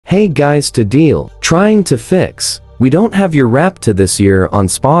Hey guys, to deal, trying to fix. We don't have your Wrapped to this year on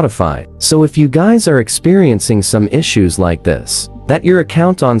Spotify, so if you guys are experiencing some issues like this, that your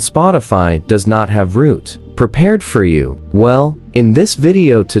account on Spotify does not have root prepared for you, well, in this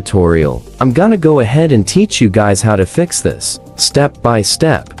video tutorial, I'm gonna go ahead and teach you guys how to fix this, step by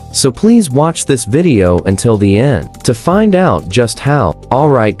step. So please watch this video until the end to find out just how.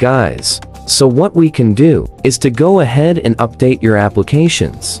 Alright guys, so what we can do is to go ahead and update your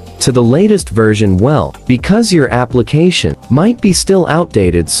applications to the latest version. Well, because your application might be still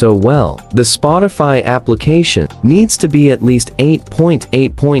outdated, so well, the Spotify application needs to be at least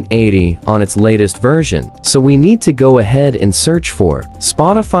 8.8.80 on its latest version. So we need to go ahead and search for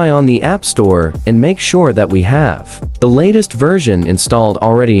Spotify on the App Store and make sure that we have the latest version installed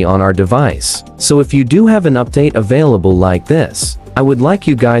already on our device. So if you do have an update available like this, I would like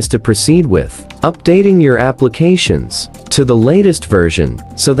you guys to proceed with updating your applications to the latest version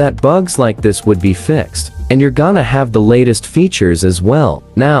so that bugs like this would be fixed, and you're gonna have the latest features as well.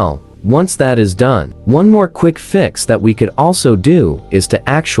 Now, once that is done, one more quick fix that we could also do is to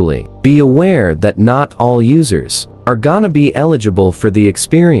actually be aware that not all users are gonna be eligible for the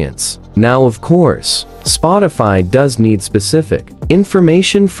experience. Now of course, Spotify does need specific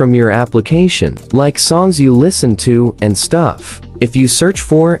information from your application, like songs you listen to and stuff, if you search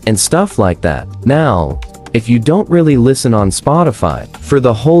for and stuff like that. Now, if you don't really listen on Spotify for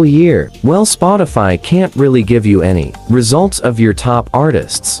the whole year, well, Spotify can't really give you any results of your top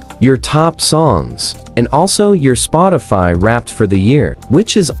artists, your top songs, and also your Spotify Wrapped for the year,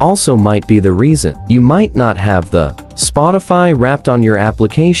 which is also might be the reason you might not have the Spotify Wrapped on your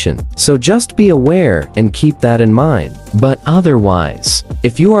application. So just be aware and keep that in mind. But otherwise,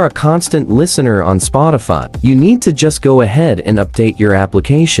 if you are a constant listener on Spotify, you need to just go ahead and update your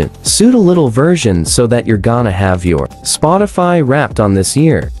application, suit a little version so that you're gonna have your Spotify Wrapped on this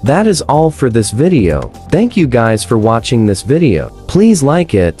year. That is all for this video. Thank you guys for watching this video. Please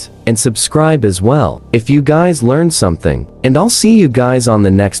like it and subscribe as well if you guys learned something, and I'll see you guys on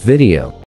the next video.